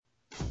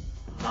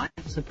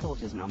Life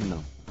support is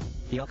nominal.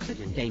 The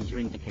oxygen danger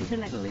indicator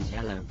level is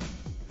yellow.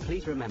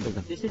 Please remember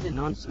that this is a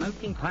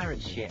non-smoking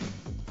pirate ship.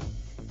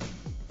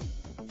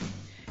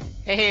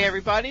 Hey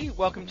everybody,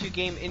 welcome to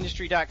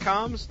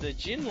GameIndustry.com's The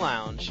Gin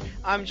Lounge.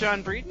 I'm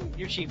John Breeden,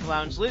 your chief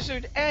lounge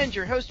lizard, and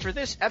your host for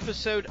this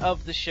episode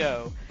of the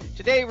show.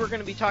 Today we're going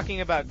to be talking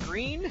about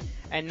green,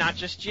 and not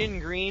just gin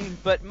green,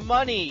 but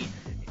money.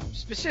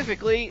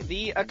 Specifically,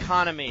 the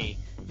economy.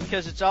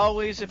 Because it's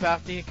always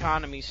about the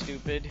economy,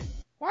 stupid.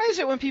 Why is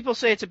it when people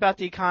say it's about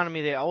the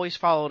economy, they always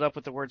follow it up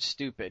with the word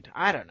stupid?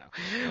 I don't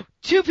know.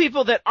 Two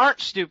people that aren't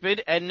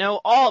stupid and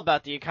know all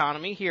about the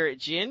economy here at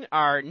Gin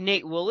are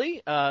Nate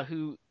Woolley,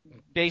 who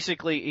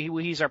basically,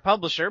 he's our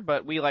publisher,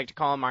 but we like to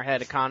call him our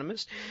head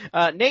economist.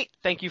 Nate,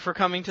 thank you for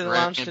coming to the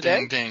lounge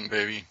today. Ding, ding,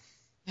 baby.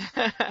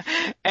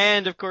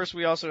 And, of course,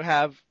 we also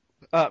have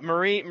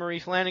Marie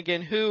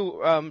Flanagan,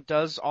 who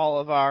does all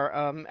of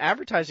our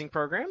advertising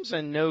programs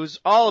and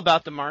knows all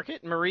about the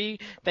market. Marie,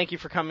 thank you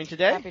for coming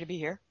today. Happy to be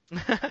here.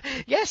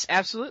 Yes,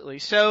 absolutely.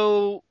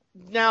 So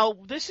now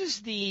this is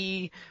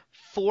the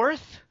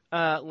fourth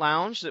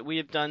lounge that we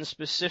have done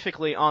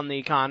specifically on the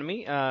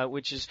economy,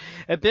 which has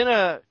been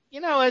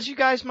as you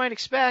guys might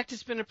expect,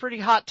 it's been a pretty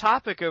hot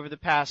topic over the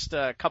past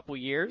couple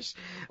years.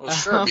 Well,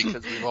 sure,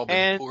 because we've all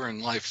been poor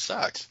and life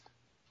sucks.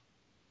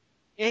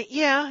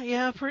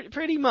 Yeah,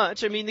 pretty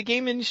much. I mean, the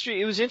game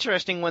industry, it was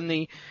interesting when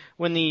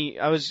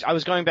I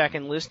was going back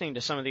and listening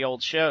to some of the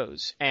old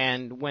shows,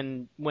 and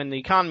when the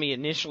economy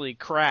initially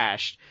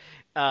crashed,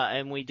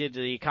 and we did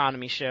the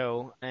economy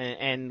show,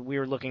 and we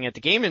were looking at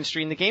the game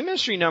industry, and the game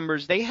industry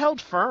numbers, they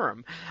held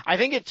firm. I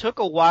think it took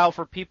a while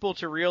for people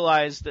to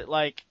realize that,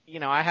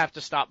 I have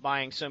to stop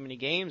buying so many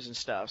games and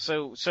stuff.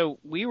 So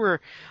we were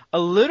a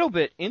little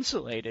bit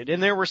insulated,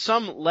 and there were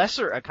some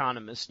lesser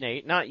economists,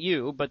 Nate, not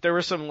you, but there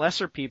were some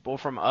lesser people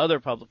from other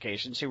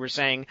publications who were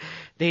saying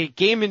the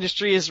game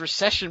industry is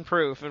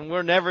recession-proof, and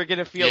we're never going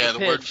to feel the pinch.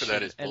 Yeah, the word for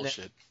that is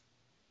bullshit.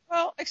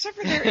 Well, except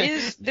for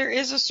there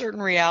is a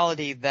certain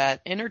reality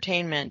that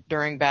entertainment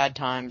during bad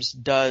times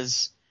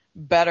does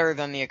better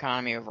than the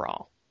economy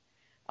overall.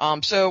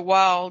 So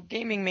while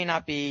gaming may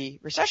not be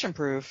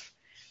recession-proof,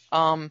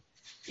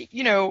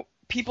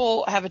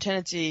 people have a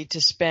tendency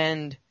to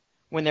spend,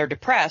 when they're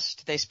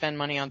depressed, they spend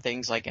money on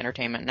things like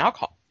entertainment and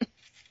alcohol.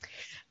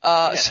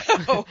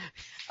 So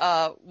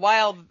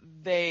while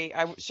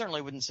I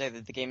certainly wouldn't say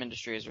that the game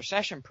industry is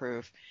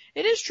recession-proof,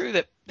 it is true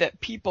that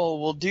people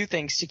will do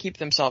things to keep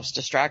themselves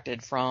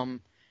distracted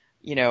from,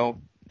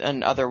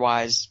 an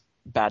otherwise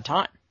bad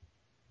time.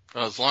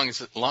 Well, as long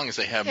as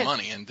they have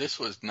money, and this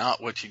was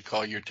not what you'd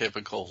call your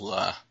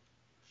typical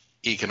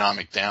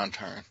economic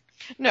downturn.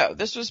 No,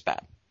 this was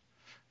bad.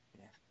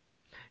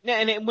 Yeah,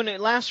 and when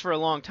it lasts for a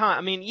long time,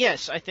 I mean,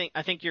 yes, I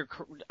think you're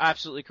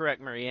absolutely correct,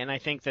 Marie, and I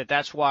think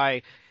that's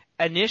why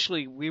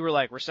initially we were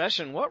like,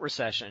 recession? What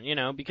recession?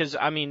 Because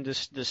I mean,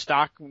 the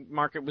stock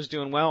market was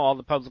doing well. All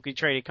the publicly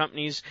traded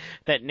companies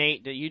that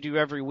you do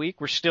every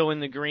week were still in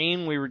the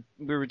green. We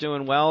were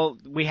doing well.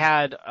 We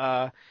had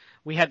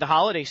the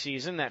holiday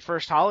season, that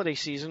first holiday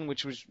season,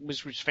 which was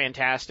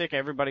fantastic.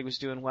 Everybody was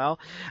doing well.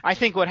 I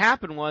think what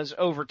happened was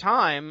over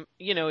time,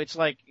 it's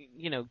like,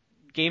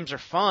 games are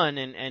fun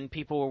and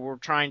people were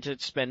trying to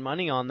spend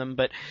money on them,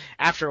 but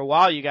after a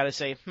while you got to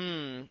say,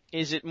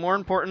 is it more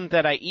important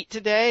that I eat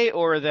today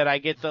or that I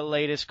get the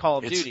latest Call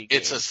of Duty game?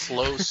 It's a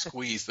slow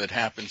squeeze that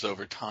happens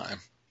over time.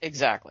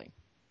 Exactly.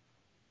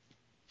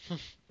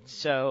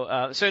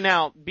 So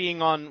now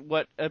being on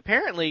what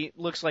apparently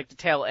looks like the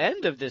tail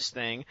end of this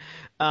thing,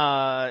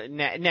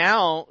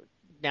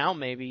 now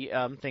maybe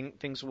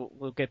things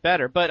will get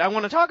better. But I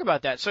want to talk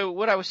about that. So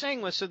what I was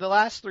saying was, the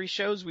last three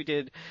shows we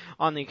did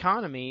on the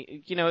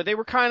economy, they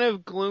were kind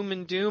of gloom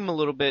and doom a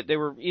little bit. They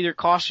were either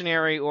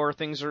cautionary or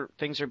things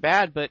are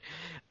bad. But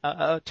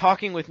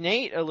talking with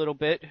Nate a little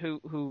bit,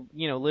 who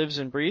lives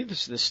and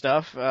breathes this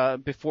stuff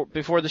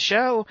before the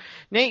show,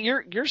 Nate,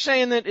 you're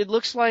saying that it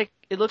looks like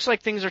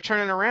things are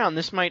turning around.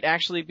 This might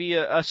actually be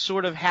a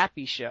sort of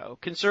happy show.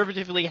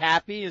 Conservatively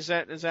happy? Is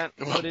that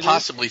what it is?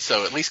 Possibly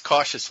so, at least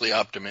cautiously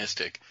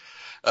optimistic.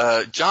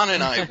 John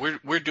and I,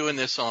 we're doing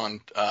this on,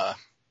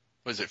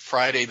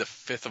 Friday the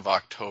 5th of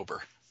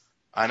October.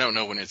 I don't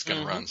know when it's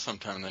going to run,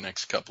 sometime in the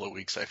next couple of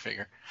weeks, I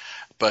figure.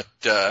 But,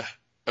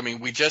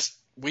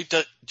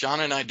 John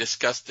and I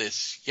discussed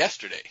this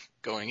yesterday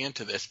going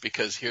into this,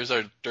 because here's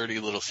our dirty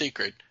little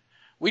secret.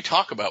 We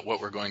talk about what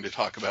we're going to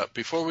talk about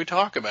before we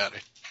talk about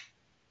it.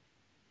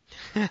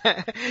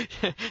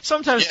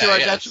 Sometimes to our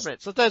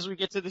detriment. Sometimes we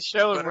get to the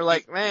show and we're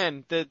like,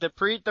 man, the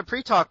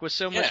pre-talk was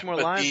so much more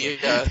lively.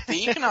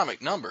 The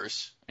economic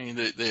numbers,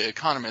 the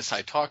economists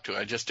I talked to,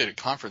 I just did a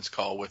conference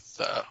call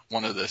with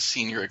one of the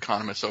senior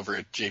economists over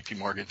at JP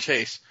Morgan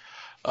Chase,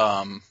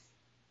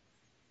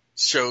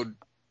 showed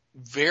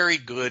very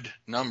good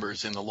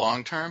numbers in the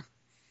long term.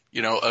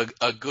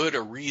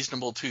 A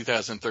reasonable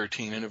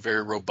 2013 and a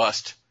very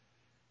robust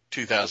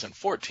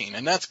 2014,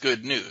 and that's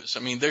good news. I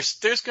mean,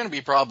 there's going to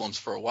be problems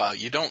for a while.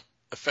 You don't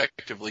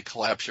effectively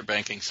collapse your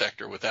banking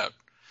sector without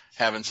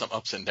having some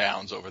ups and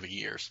downs over the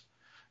years.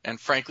 And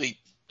frankly,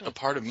 a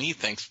part of me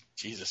thinks,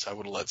 Jesus, I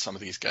would have let some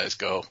of these guys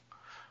go.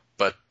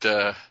 But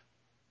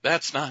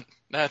that's not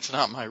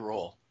my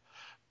role.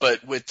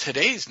 But with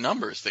today's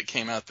numbers that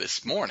came out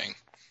this morning,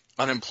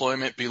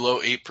 unemployment below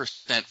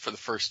 8% for the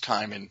first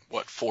time in,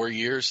 4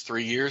 years,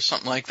 3 years,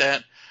 something like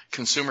that.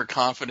 Consumer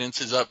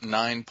confidence is up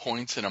 9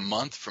 points in a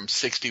month from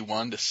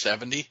 61 to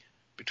 70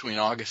 between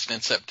August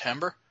and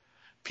September.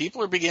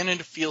 People are beginning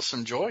to feel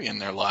some joy in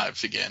their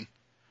lives again,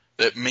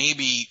 that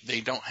maybe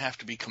they don't have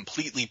to be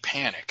completely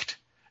panicked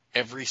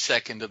every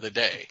second of the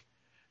day,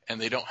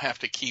 and they don't have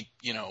to keep,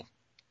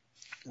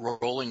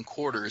 rolling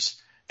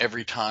quarters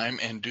every time.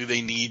 And do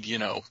they need,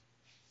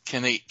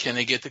 can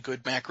they get the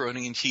good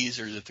macaroni and cheese,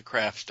 or is it the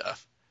Kraft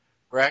stuff?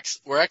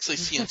 We're actually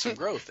seeing some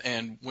growth,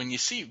 and when you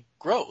see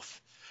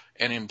growth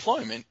and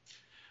employment,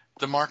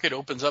 the market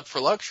opens up for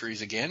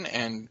luxuries again.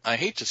 And I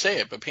hate to say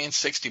it, but paying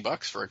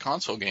 $60 for a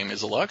console game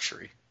is a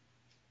luxury.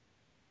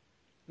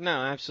 No,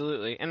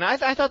 absolutely. And I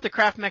thought the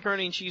Kraft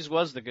macaroni and cheese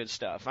was the good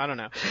stuff. I don't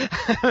know.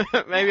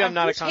 Maybe I'm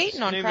not a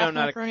hating on Kraft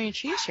macaroni and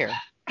cheese here.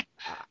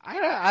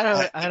 I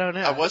don't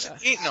know. I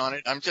wasn't hating on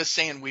it. I'm just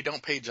saying we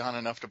don't pay John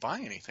enough to buy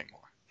anything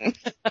more.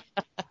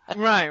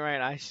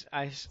 Right.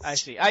 I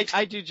see.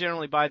 I do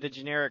generally buy the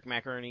generic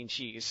macaroni and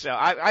cheese. So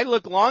I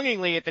look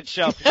longingly at the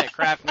shelf of that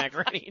Kraft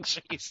macaroni and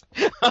cheese.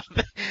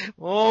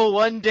 Oh,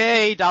 one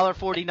day,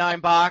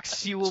 $1.49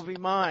 box, you will be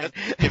mine.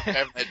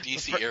 Having that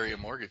DC area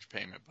mortgage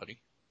payment, buddy.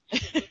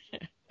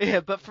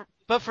 Yeah,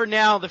 but for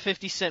now, the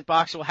 50-cent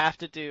box will have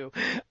to do.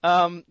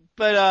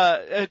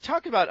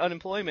 Talk about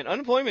unemployment.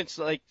 Unemployment's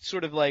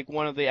sort of like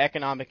one of the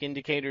economic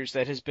indicators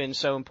that has been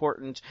so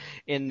important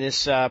in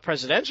this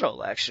presidential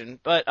election.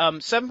 But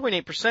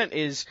 7.8%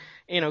 is,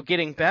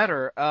 getting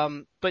better.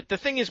 But the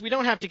thing is, we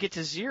don't have to get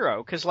to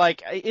zero, because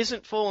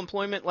isn't full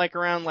employment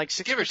around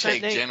 6%? Give or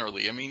take,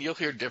 generally. I mean, you'll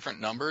hear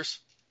different numbers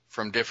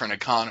from different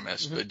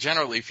economists, but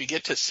generally, if you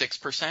get to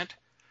 6%,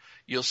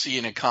 you'll see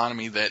an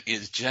economy that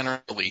is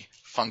generally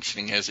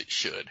functioning as it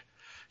should.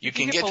 You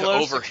can get to below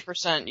over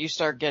 6%, you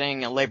start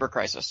getting a labor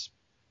crisis.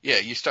 Yeah,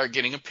 you start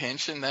getting a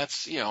pinch, and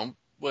that's,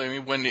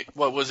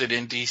 what was it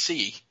in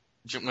D.C.?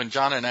 When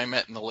John and I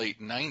met in the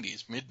late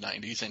 90s,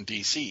 mid-90s in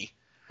D.C.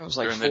 It was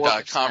during the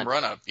dot-com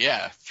run-up.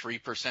 Yeah,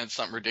 3%,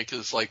 something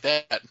ridiculous like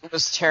that. It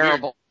was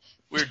terrible.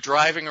 We were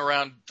driving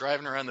around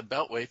the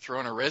Beltway,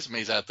 throwing our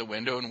resumes out the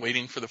window and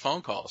waiting for the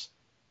phone calls.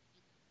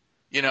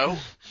 We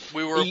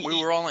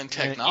were all in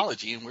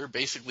technology, and we were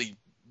basically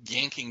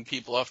yanking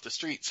people off the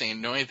street saying,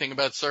 know anything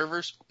about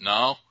servers?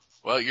 No?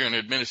 Well, you're an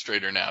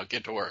administrator now.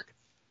 Get to work.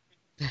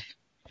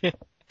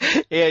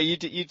 Yeah, you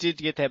did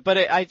get that. But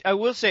I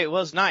will say it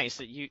was nice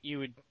that you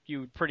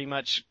would pretty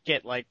much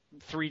get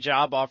 3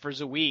 job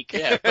offers a week.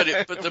 Yeah,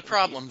 but the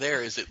problem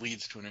there is it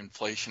leads to an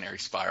inflationary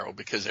spiral,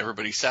 because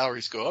everybody's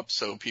salaries go up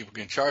so people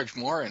can charge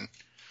more. And,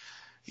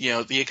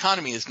 the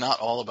economy is not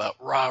all about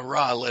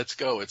rah, let's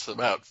go. It's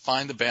about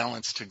find the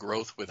balance to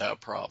growth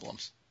without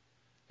problems.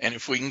 And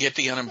if we can get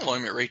the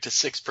unemployment rate to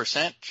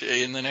 6%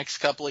 in the next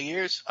couple of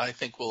years, I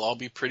think we'll all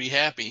be pretty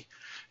happy.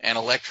 And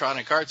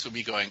Electronic Arts will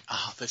be going,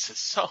 oh, this is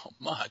so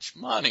much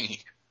money.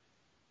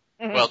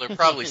 Well, they're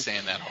probably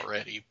saying that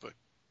already, but.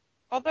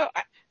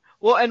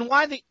 And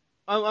why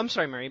I'm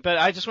sorry, Mary, but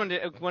I just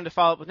wanted to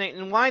follow up with Nate.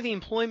 And why the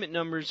employment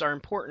numbers are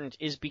important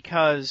is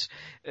because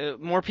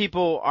more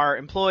people are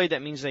employed.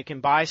 That means they can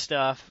buy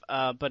stuff.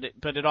 But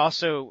it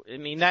also,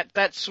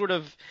 that sort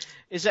of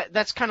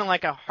that's kind of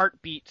like a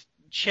heartbeat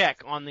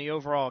check on the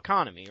overall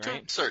economy, right?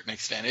 To a certain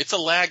extent. It's a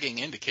lagging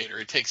indicator.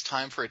 It takes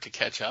time for it to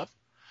catch up,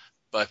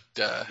 but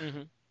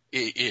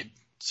it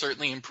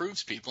certainly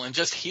improves people. And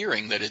just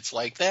hearing that it's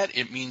like that,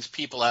 it means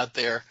people out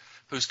there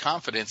whose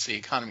confidence the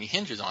economy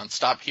hinges on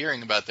stop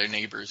hearing about their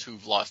neighbors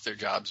who've lost their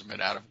jobs and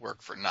been out of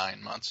work for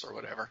 9 months or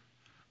whatever.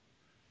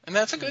 And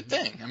that's a good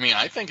thing.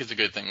 I think it's a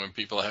good thing when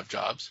people have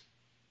jobs.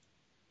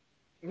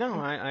 No,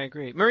 I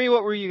agree. Marie,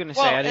 what were you going to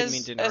say? I didn't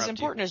mean to interrupt as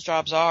important as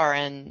jobs are,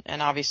 and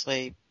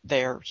obviously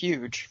they're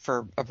huge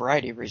for a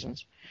variety of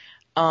reasons,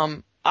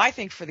 I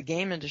think for the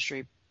game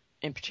industry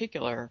in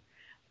particular,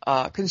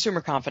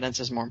 consumer confidence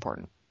is more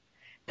important.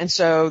 And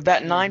so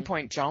that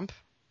 9-point jump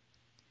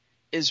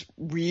is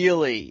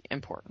really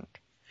important.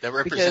 That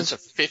represents a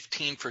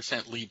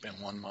 15% leap in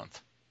 1 month.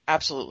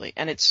 Absolutely.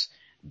 And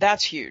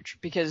that's huge,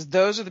 because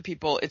those are the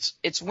people,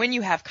 it's when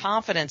you have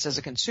confidence as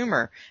a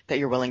consumer that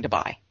you're willing to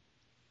buy.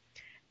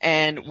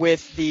 And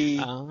with the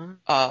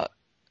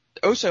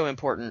oh so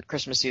important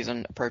Christmas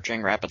season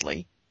approaching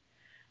rapidly,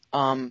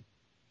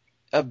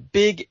 a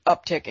big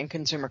uptick in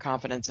consumer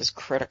confidence is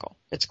critical.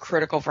 It's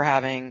critical for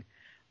having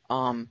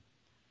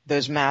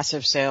those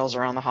massive sales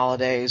around the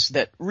holidays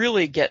that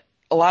really get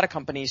a lot of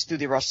companies through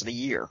the rest of the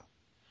year.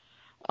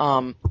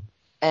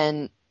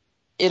 And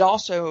it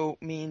also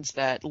means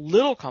that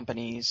little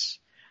companies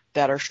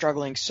that are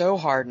struggling so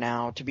hard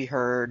now to be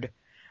heard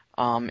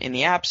in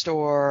the App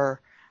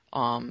Store,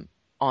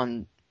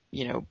 on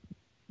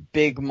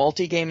big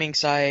multi-gaming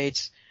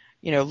sites,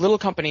 little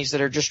companies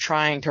that are just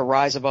trying to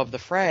rise above the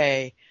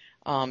fray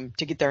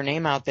to get their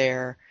name out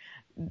there,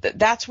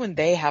 that's when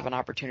they have an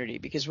opportunity,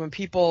 because when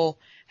people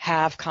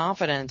have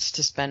confidence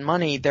to spend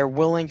money, they're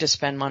willing to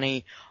spend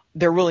money.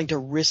 They're willing to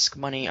risk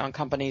money on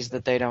companies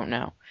that they don't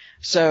know.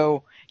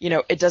 So,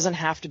 it doesn't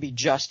have to be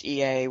just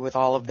EA with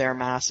all of their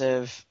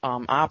massive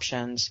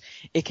options.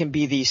 It can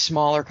be these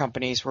smaller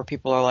companies where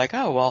people are like,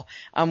 oh, well,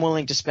 I'm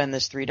willing to spend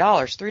this $3.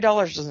 $3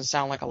 doesn't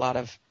sound like a lot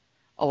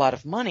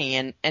of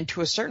money. And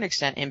to a certain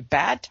extent, in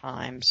bad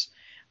times,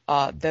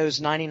 those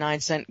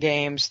 99-cent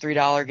games,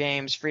 $3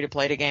 games,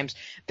 free-to-play games,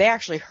 they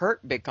actually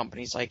hurt big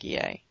companies like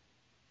EA.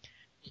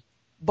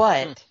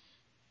 But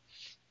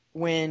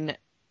when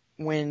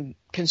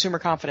consumer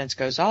confidence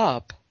goes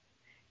up,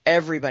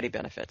 everybody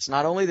benefits.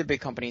 Not only the big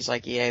companies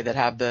like EA that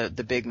have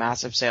the big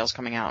massive sales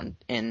coming out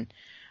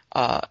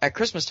at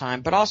Christmas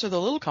time, but also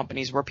the little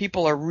companies where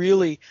people are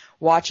really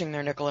watching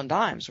their nickel and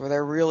dimes, where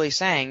they're really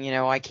saying,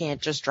 I can't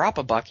just drop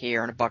a buck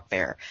here and a buck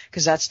there,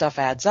 because that stuff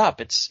adds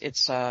up.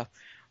 It's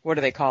what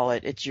do they call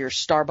it? It's your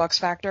Starbucks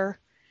factor.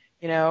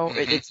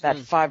 It's that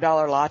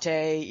 $5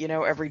 latte,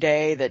 every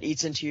day that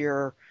eats into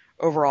your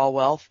overall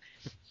wealth.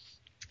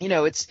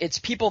 It's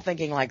people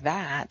thinking like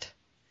that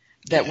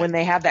when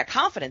they have that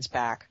confidence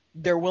back,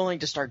 they're willing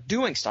to start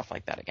doing stuff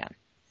like that again.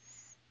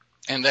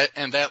 And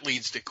that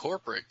leads to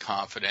corporate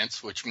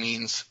confidence, which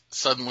means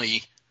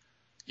suddenly,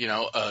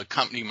 a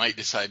company might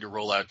decide to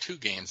roll out 2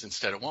 games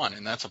instead of 1,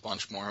 and that's a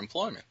bunch more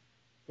employment.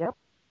 Yep.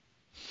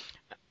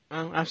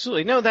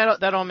 Absolutely. No,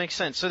 that all makes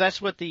sense. So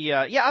that's what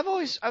I've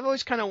always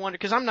kind of wondered,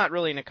 because I'm not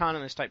really an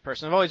economist type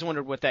person. I've always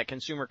wondered what that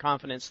consumer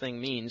confidence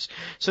thing means.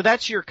 So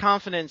that's your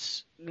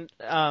confidence,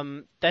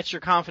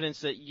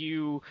 that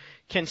you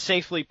can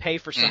safely pay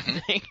for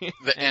something.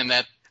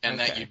 And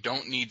that you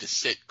don't need to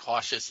sit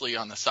cautiously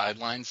on the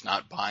sidelines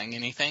not buying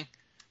anything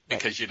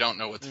because you don't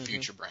know what the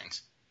future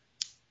brings.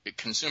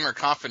 Consumer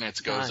confidence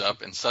goes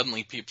up, and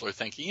suddenly people are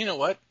thinking, you know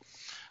what?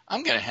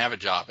 I'm going to have a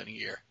job in a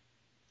year.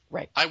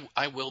 Right.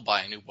 I will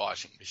buy a new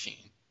washing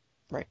machine.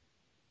 Right.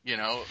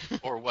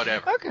 Or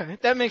whatever. Okay,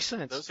 that makes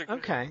sense.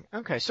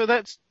 Okay. So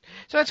that's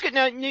good.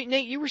 Now,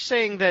 Nate, you were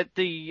saying that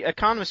the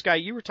economist guy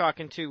you were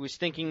talking to was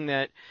thinking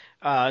that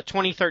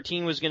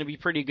 2013 was going to be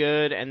pretty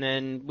good, and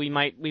then we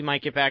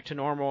might get back to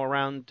normal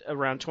around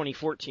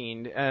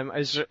 2014.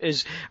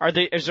 Is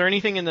there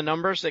anything in the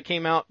numbers that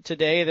came out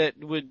today that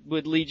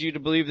would lead you to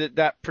believe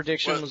that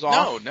prediction was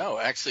off? No.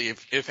 Actually,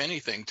 if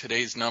anything,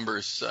 today's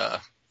numbers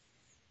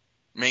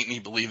make me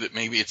believe that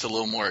maybe it's a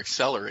little more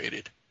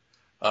accelerated.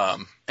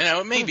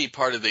 It may be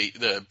part of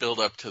the build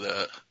up to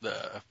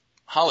the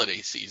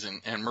holiday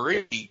season. And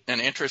Marie, an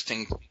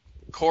interesting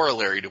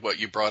corollary to what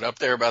you brought up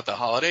there about the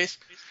holidays,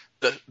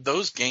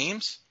 those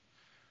games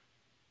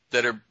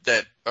that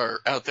are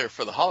out there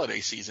for the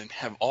holiday season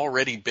have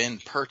already been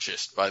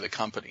purchased by the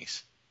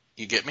companies.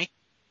 You get me?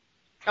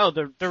 Oh,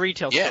 the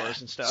retail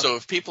stores and stuff. So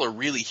if people are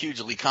really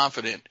hugely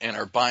confident and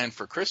are buying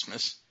for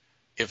Christmas,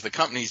 if the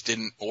companies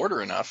didn't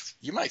order enough,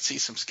 you might see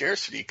some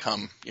scarcity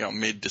come,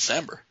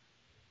 mid-December.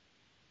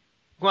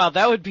 Well,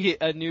 that would be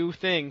a new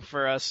thing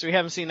for us. We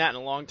haven't seen that in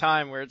a long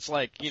time, where it's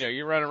like,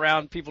 you run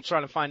around, people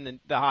trying to find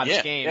the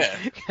hottest game. Yeah.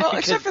 Well,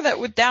 except for that,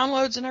 with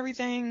downloads and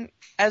everything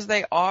as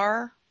they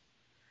are,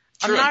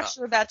 I'm not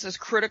sure that's as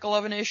critical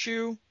of an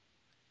issue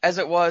as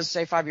it was,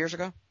 say, 5 years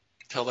ago.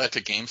 Tell that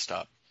to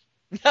GameStop.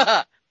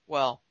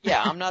 Well,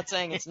 yeah, I'm not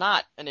saying it's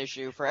not an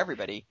issue for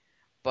everybody,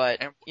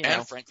 but,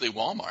 and frankly,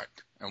 Walmart.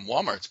 And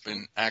Walmart's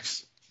been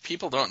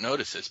people don't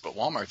notice this, but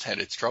Walmart's had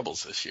its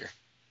troubles this year.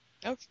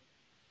 Okay.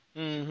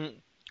 Mm-hmm.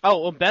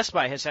 Oh, well, Best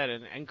Buy has had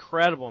an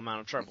incredible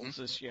amount of troubles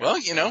this year. Well,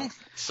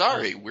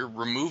 we're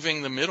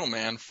removing the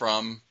middleman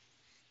from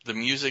the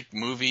music,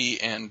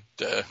 movie, and,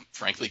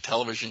 frankly,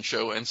 television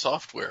show and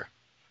software.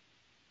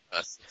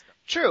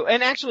 True,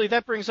 and actually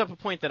that brings up a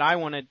point that I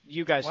wanted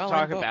you guys to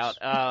talk about.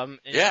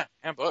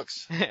 And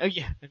books.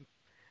 Yeah.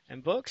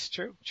 And books,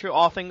 true.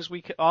 All things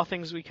we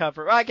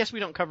cover. Well, I guess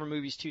we don't cover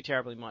movies too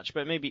terribly much,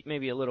 but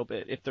maybe a little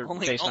bit if they're based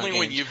on games. Only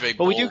when Uwe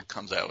Boll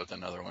comes out with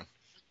another one.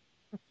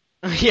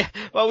 Yeah,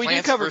 well, we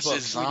Plants do cover vs.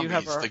 books. Zombies, we do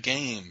have the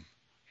game.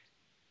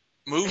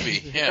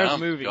 Movie, yeah,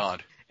 movie.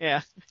 God.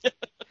 Yeah.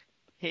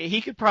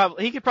 He could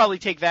probably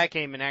take that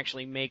game and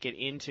actually make it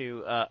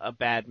into a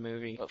bad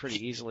movie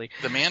pretty easily.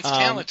 The man's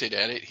talented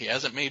at it. He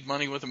hasn't made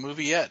money with a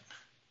movie yet.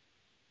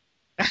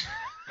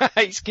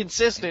 He's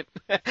consistent.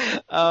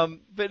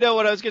 But no,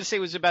 what I was going to say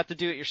was about the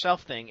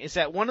do-it-yourself thing, is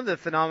that one of the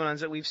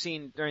phenomenons that we've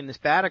seen during this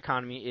bad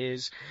economy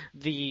is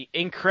the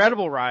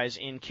incredible rise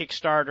in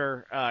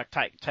Kickstarter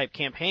type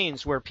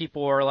campaigns where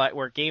people are like,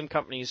 where game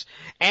companies,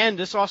 and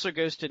this also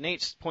goes to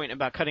Nate's point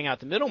about cutting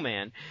out the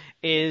middleman,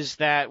 is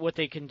that what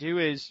they can do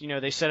is,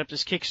 they set up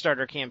this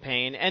Kickstarter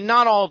campaign, and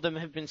not all of them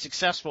have been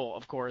successful,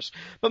 of course,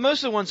 but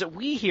most of the ones that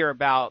we hear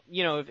about,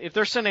 if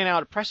they're sending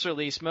out a press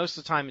release, most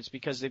of the time it's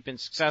because they've been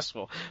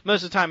successful.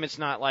 Most of the time it's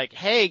not like,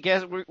 hey,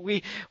 guess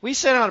we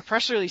sent out a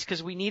press release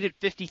because we needed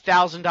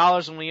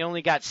 $50,000 and we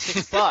only got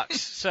 $6,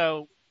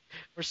 so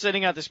we're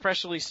sending out this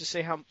press release to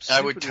say how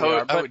stupid we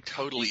are. I would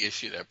totally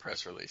issue that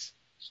press release.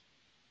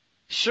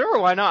 Sure,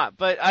 why not?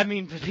 But I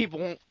mean,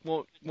 people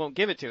won't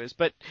give it to us.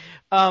 But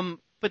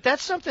But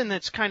that's something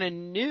that's kind of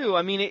new.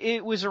 I mean,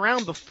 it was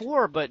around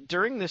before, but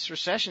during this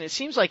recession, it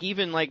seems like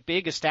even like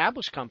big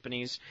established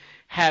companies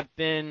have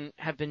been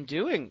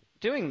doing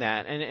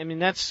that. And I mean,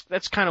 that's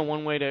kind of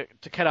one way to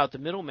cut out the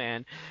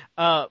middleman.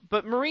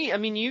 But Marie, I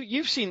mean,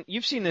 you've seen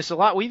this a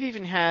lot. We've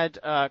even had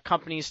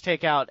companies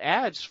take out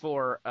ads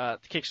for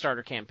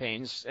Kickstarter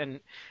campaigns, and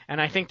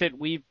I think that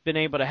we've been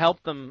able to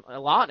help them a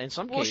lot in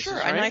some cases. Well,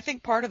 sure. Right? And I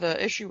think part of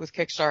the issue with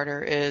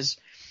Kickstarter is,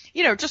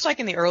 just like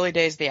in the early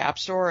days of the App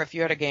Store, if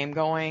you had a game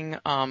going,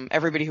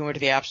 everybody who went to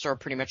the App Store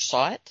pretty much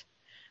saw it.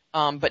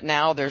 But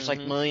now there's like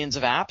millions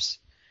of apps,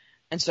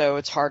 and so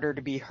it's harder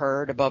to be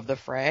heard above the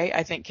fray.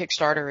 I think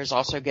Kickstarter is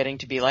also getting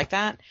to be like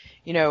that.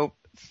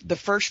 The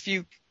first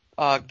few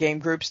game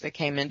groups that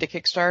came into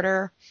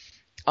Kickstarter,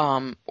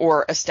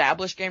 or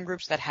established game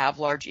groups that have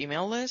large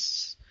email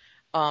lists,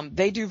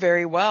 they do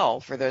very well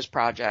for those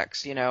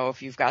projects.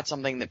 If you've got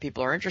something that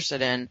people are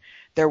interested in,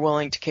 they're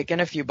willing to kick in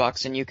a few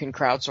bucks and you can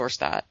crowdsource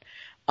that.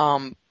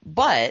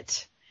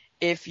 But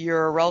if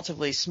you're a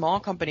relatively small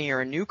company or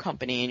a new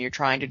company and you're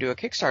trying to do a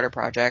Kickstarter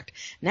project,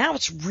 now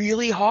it's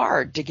really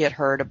hard to get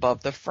heard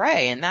above the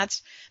fray. And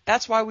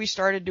that's why we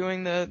started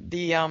doing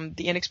the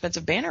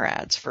inexpensive banner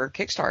ads for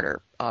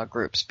Kickstarter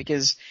groups,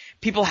 because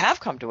people have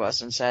come to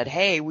us and said,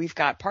 hey, we've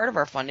got part of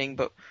our funding,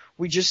 but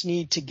we just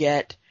need to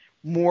get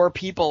more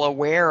people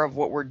aware of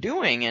what we're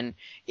doing. And,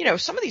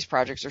 some of these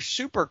projects are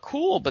super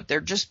cool, but they're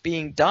just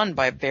being done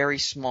by a very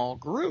small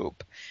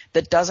group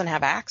that doesn't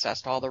have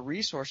access to all the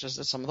resources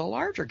that some of the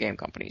larger game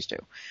companies do.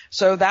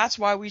 So that's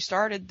why we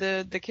started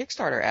the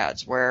Kickstarter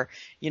ads, where,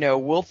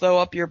 we'll throw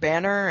up your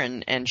banner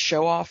and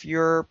show off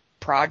your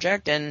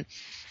project, and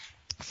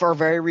for a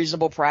very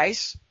reasonable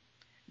price,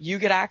 you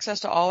get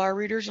access to all our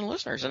readers and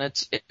listeners. And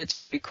it's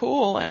pretty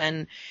cool,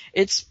 and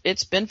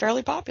it's been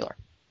fairly popular.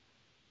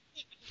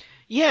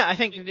 Yeah, I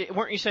think,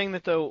 weren't you saying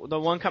that the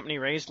one company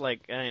raised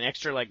like an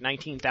extra like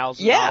 $19,000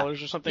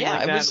 or something like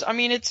that? Yeah, it was. I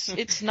mean,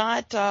 it's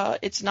not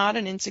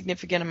an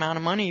insignificant amount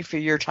of money for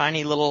your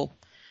tiny little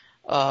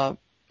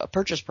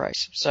purchase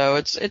price. So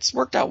it's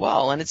worked out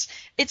well, and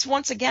it's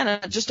once again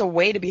just a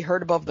way to be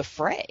heard above the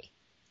fray.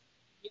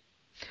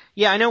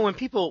 Yeah, I know when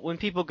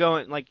people go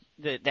in, like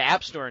the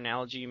App Store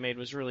analogy you made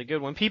was really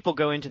good. When people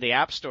go into the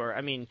App Store,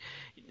 I mean,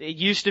 it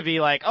used to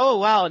be like, oh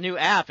wow, a new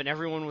app, and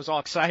everyone was all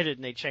excited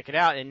and they check it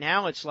out. And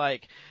now it's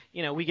like,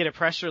 we get a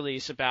press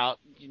release about,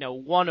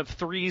 one of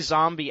 3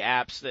 zombie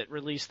apps that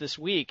released this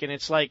week, and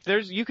it's like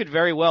you could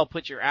very well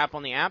put your app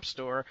on the App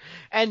Store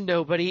and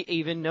nobody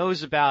even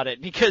knows about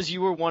it because you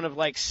were one of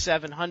like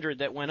 700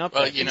 that went up.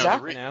 Well,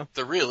 there.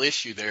 The real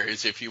issue there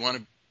is if you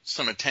want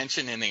some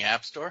attention in the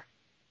App Store,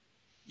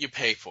 you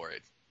pay for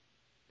it.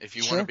 If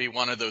you want to be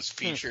one of those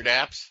featured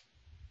apps,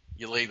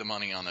 you lay the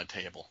money on the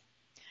table.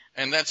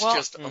 And that's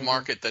just a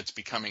market that's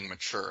becoming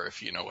mature,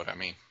 if you know what I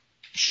mean.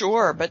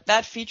 Sure, but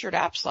that featured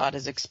app slot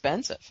is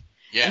expensive.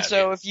 Yeah. And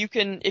so if you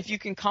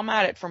can come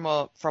at it from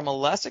a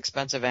less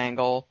expensive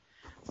angle,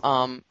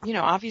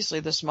 obviously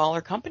the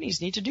smaller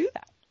companies need to do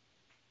that.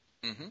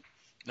 Mm-hmm.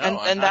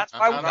 No, and that's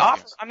why we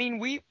offer. I mean,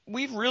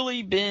 we've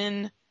really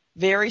been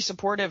very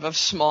supportive of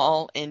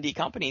small indie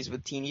companies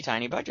with teeny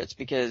tiny budgets,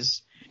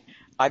 because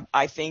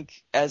I think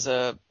as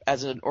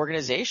an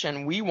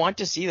organization, we want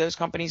to see those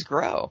companies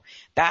grow.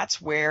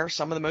 That's where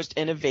some of the most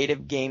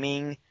innovative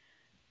gaming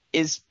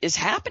is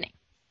happening.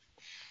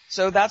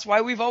 So that's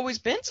why we've always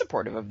been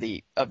supportive of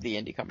the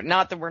indie company.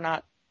 Not that we're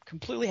not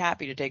completely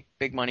happy to take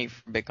big money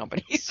from big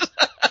companies.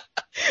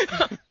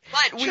 But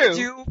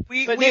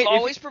we've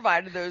always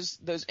provided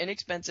those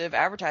inexpensive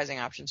advertising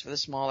options for the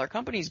smaller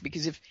companies,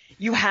 because if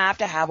you have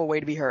to have a way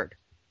to be heard.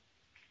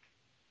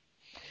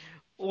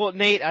 Well,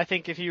 Nate, I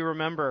think if you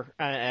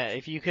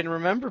can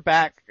remember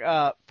back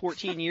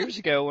 14 years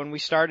ago when we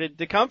started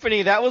the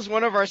company, that was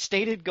one of our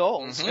stated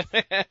goals.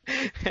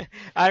 Mm-hmm.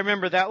 I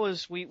remember that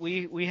was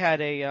we had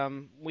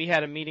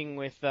a meeting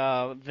with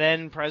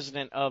then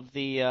president of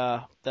the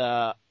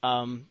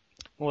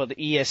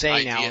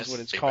ESA now is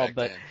what it's called,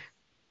 but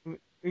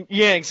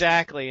yeah,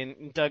 exactly,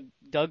 and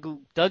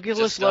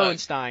Douglas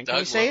Lowenstein. Can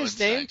you say his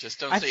name? Just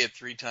don't say it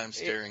 3 times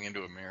staring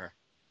into a mirror.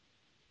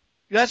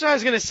 That's what I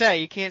was going to say.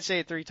 You can't say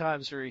it 3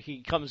 times or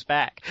he comes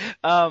back.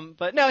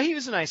 But no, he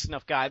was a nice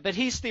enough guy. But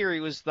his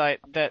theory was that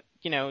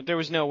there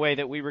was no way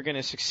that we were going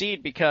to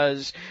succeed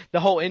because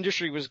the whole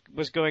industry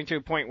was going to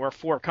a point where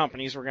 4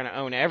 companies were going to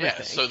own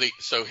everything. Yeah,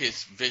 so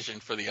his vision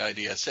for the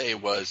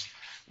IDSA was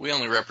we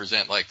only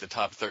represent like the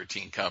top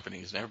 13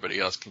 companies and everybody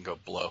else can go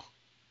blow.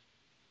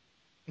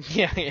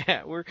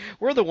 Yeah, we're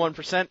the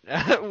 1%.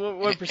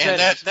 1%.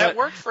 And that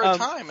worked for a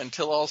time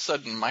until all of a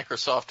sudden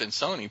Microsoft and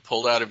Sony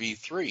pulled out of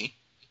E3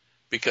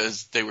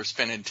 because they were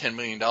spending $10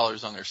 million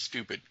on their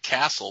stupid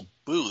castle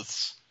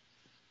booths.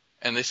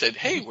 And they said,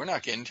 hey, we're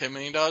not getting $10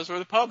 million worth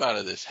of pub out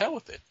of this. Hell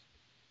with it.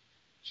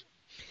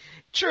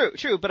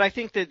 True, but I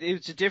think that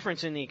it's a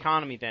difference in the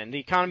economy then. The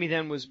economy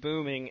then was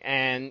booming,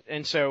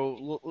 and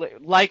so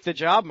like the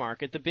job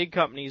market, the big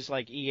companies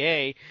like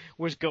EA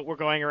were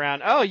going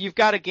around. Oh, you've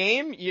got a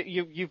game?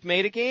 You've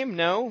made a game?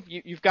 No,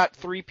 you've got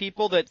 3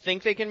 people that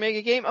think they can make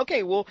a game.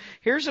 Okay, well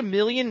here's $1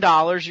 million.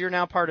 You're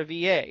now part of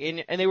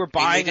EA, and they were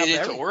buying up everything. They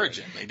did it to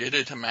Origin. They did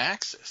it to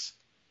Maxis.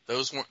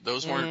 Those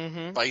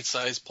weren't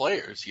bite-sized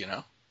players, you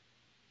know.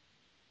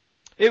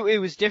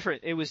 It was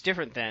different. It was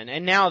different then.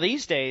 And now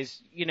these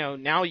days,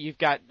 now you've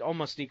got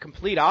almost the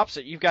complete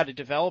opposite. You've got a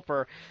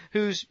developer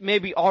who's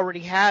maybe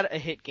already had a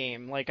hit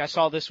game. Like I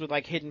saw this with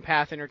like Hidden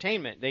Path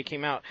Entertainment. They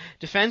came out.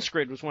 Defense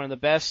Grid was one of the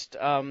best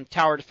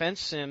tower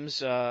defense sims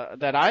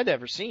that I'd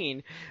ever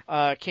seen.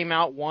 Came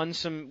out, won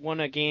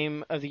a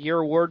Game of the Year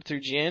award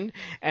through Gin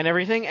and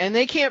everything. And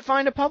they can't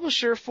find a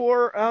publisher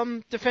for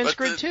Defense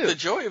Grid 2. The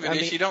joy of it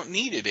is you don't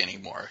need it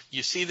anymore.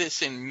 You see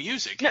this in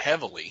music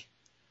heavily.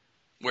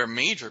 Where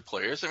major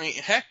players,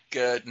 heck,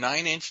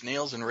 Nine Inch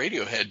Nails and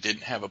Radiohead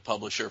didn't have a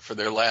publisher for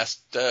their last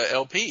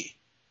LP.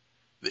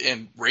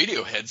 And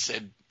Radiohead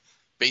said,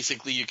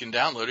 basically, you can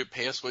download it,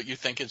 pay us what you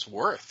think it's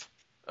worth.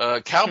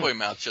 Cowboy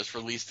Mouth just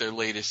released their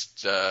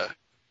latest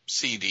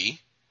CD,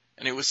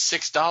 and it was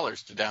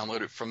 $6 to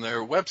download it from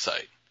their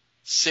website.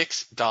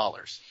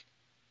 $6.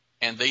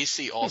 And they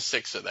see all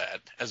 6 of that,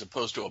 as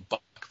opposed to $1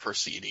 per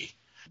CD.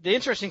 The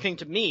interesting thing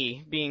to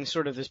me, being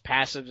sort of this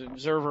passive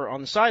observer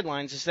on the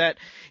sidelines, is that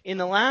in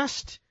the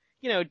last,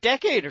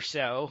 decade or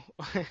so,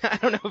 I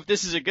don't know if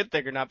this is a good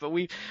thing or not, but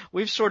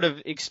we've sort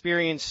of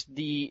experienced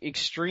the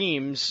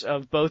extremes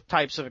of both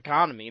types of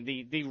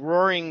economy. The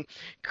roaring,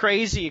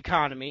 crazy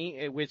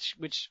economy, which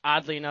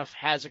oddly enough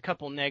has a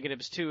couple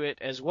negatives to it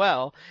as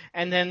well,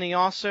 and then the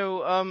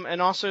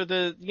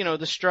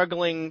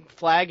struggling,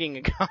 flagging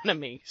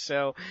economy.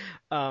 So,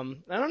 I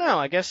don't know.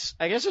 I guess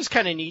it's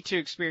kind of neat to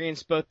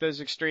experience both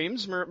those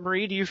extremes.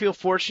 Marie, do you feel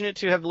fortunate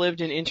to have lived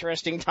in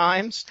interesting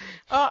times?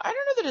 I don't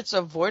know that it's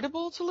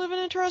avoidable to live in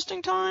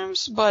interesting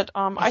times, but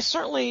I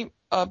certainly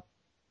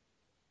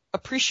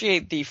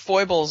appreciate the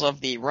foibles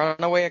of the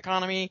runaway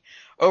economy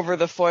over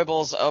the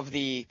foibles of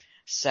the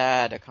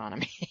sad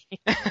economy.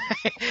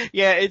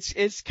 Yeah,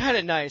 it's kind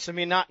of nice.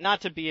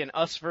 Not to be an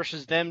us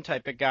versus them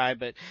type of guy,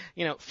 but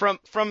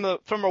from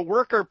a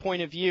worker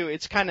point of view,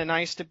 it's kind of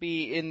nice to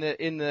be in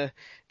the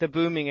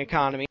booming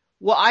economy.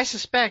 Well, I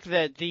suspect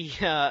that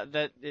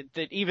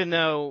that even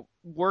though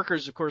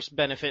workers, of course,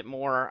 benefit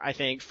more, I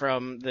think,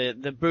 from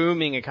the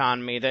booming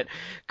economy, that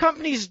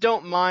companies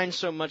don't mind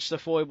so much the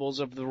foibles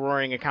of the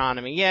roaring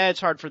economy. Yeah,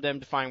 it's hard for them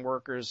to find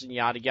workers and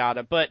yada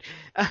yada, but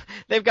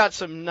they've got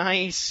some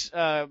nice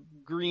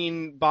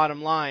green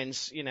bottom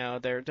lines.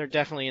 They're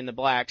definitely in the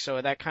black,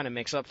 so that kind of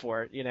makes up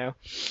for it.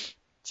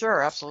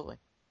 Sure, absolutely.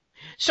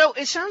 So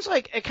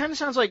it kind of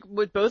sounds like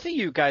what both of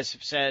you guys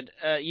have said,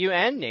 you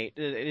and Nate,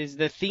 is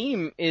the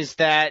theme is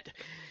that,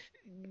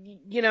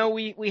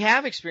 we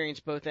have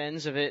experienced both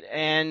ends of it,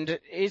 and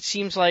it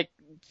seems like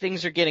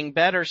things are getting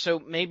better, so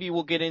maybe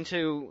we'll get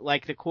into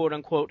like the quote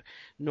unquote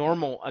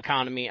normal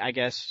economy, I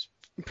guess,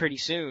 pretty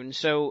soon.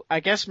 So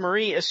I guess,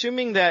 Marie,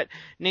 assuming that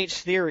Nate's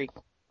theory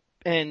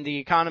and the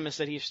economist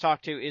that he's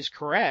talked to is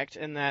correct,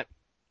 and that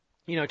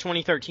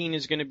 2013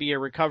 is going to be a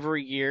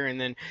recovery year,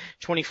 and then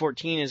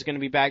 2014 is going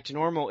to be back to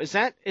normal. Is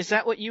that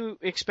what you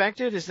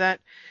expected? Is that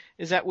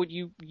what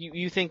you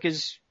think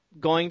is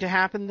going to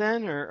happen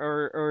then,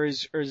 or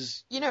is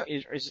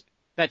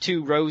that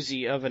too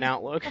rosy of an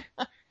outlook?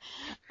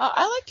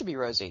 I like to be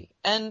rosy,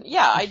 and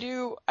yeah, I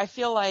do. I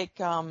feel like,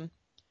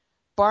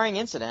 barring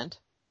incident,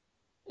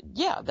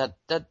 yeah,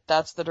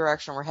 that's the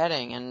direction we're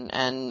heading,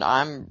 and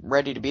I'm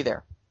ready to be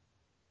there.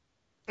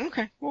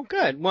 Okay, well,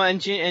 good. Well, and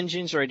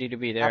Jin's ready to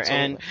be there.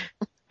 Absolutely.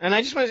 And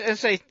I just want to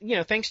say,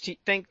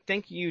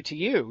 thank you to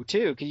you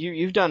too, because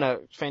you've done a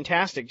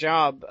fantastic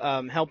job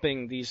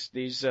helping these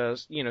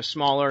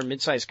smaller and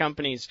mid-sized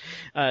companies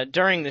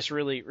during this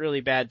really,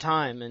 really bad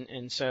time,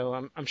 and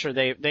so I'm sure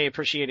they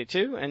appreciate it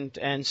too,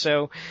 and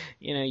so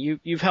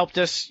you've helped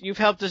us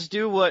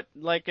do what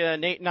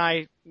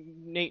Nate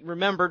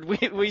remembered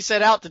we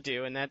set out to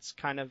do, and that's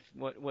kind of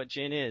what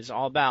Gin is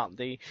all about.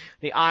 The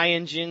I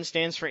in Gin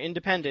stands for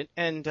independent,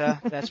 and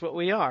that's what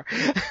we are.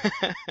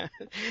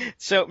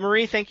 So,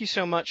 Marie, thank you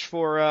so much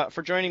for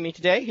joining me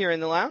today here in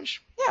the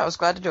lounge. Yeah, I was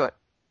glad to do it.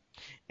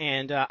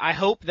 And I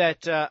hope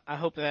that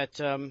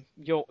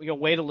you'll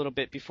wait a little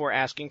bit before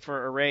asking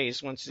for a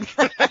raise once.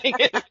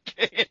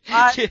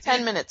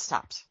 10 minutes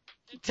tops.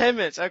 10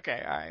 minutes.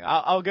 Okay. All right.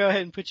 I'll go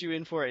ahead and put you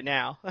in for it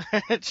now.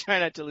 Try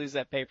not to lose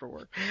that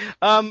paperwork.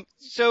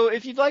 So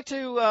if you'd like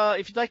to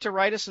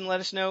write us and let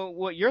us know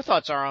what your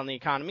thoughts are on the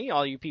economy,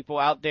 all you people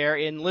out there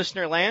in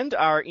listener land,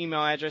 our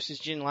email address is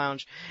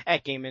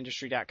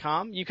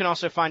ginlounge@gameindustry.com. You can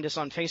also find us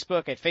on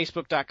Facebook at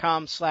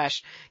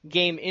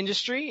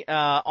facebook.com/gameindustry.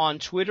 On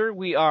Twitter,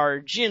 we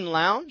are Gin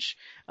Lounge.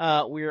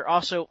 We're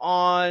also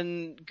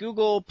on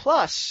Google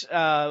Plus,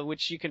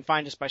 which you can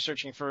find us by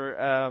searching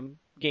for,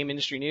 Game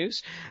Industry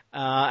News.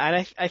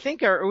 And I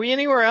think, are we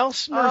anywhere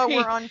else, Marie?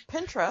 We're on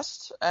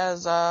Pinterest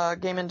as,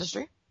 Game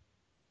Industry.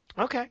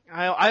 Okay.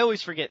 I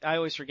always forget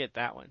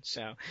that one.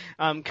 So,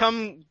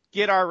 come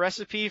get our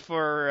recipe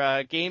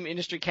for, game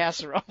industry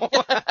casserole.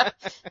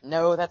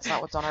 No, that's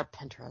not what's on our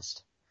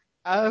Pinterest.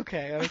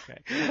 Okay.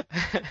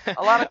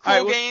 A lot of cool All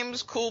right, well,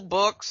 games, cool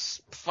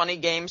books, funny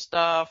game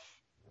stuff.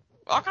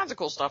 All kinds of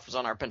cool stuff is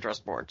on our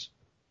Pinterest boards.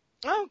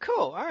 oh,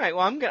 cool. All right.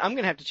 Well, I'm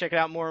gonna have to check it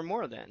out more and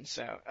more then.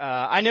 So,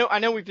 I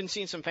know we've been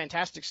seeing some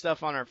fantastic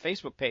stuff on our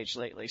Facebook page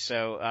lately.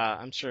 So,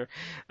 I'm sure,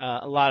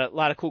 a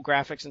lot of cool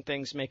graphics and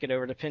things make it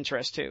over to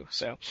Pinterest too.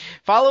 So,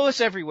 follow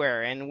us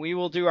everywhere and we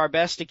will do our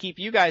best to keep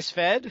you guys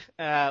fed,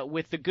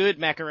 with the good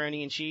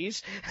macaroni and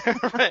cheese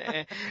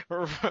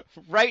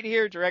right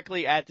here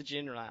directly at the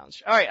Gin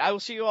Lounge. All right. I will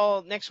see you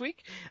all next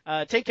week.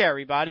 Take care,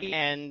 everybody.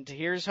 And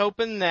here's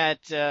hoping that,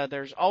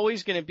 there's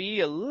always going to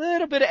be a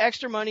little bit of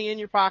extra money in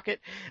your pocket,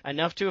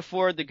 enough to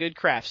afford the good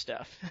craft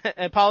stuff.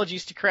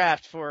 Apologies to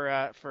Kraft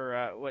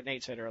for what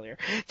Nate said earlier.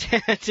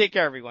 Take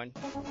care, everyone.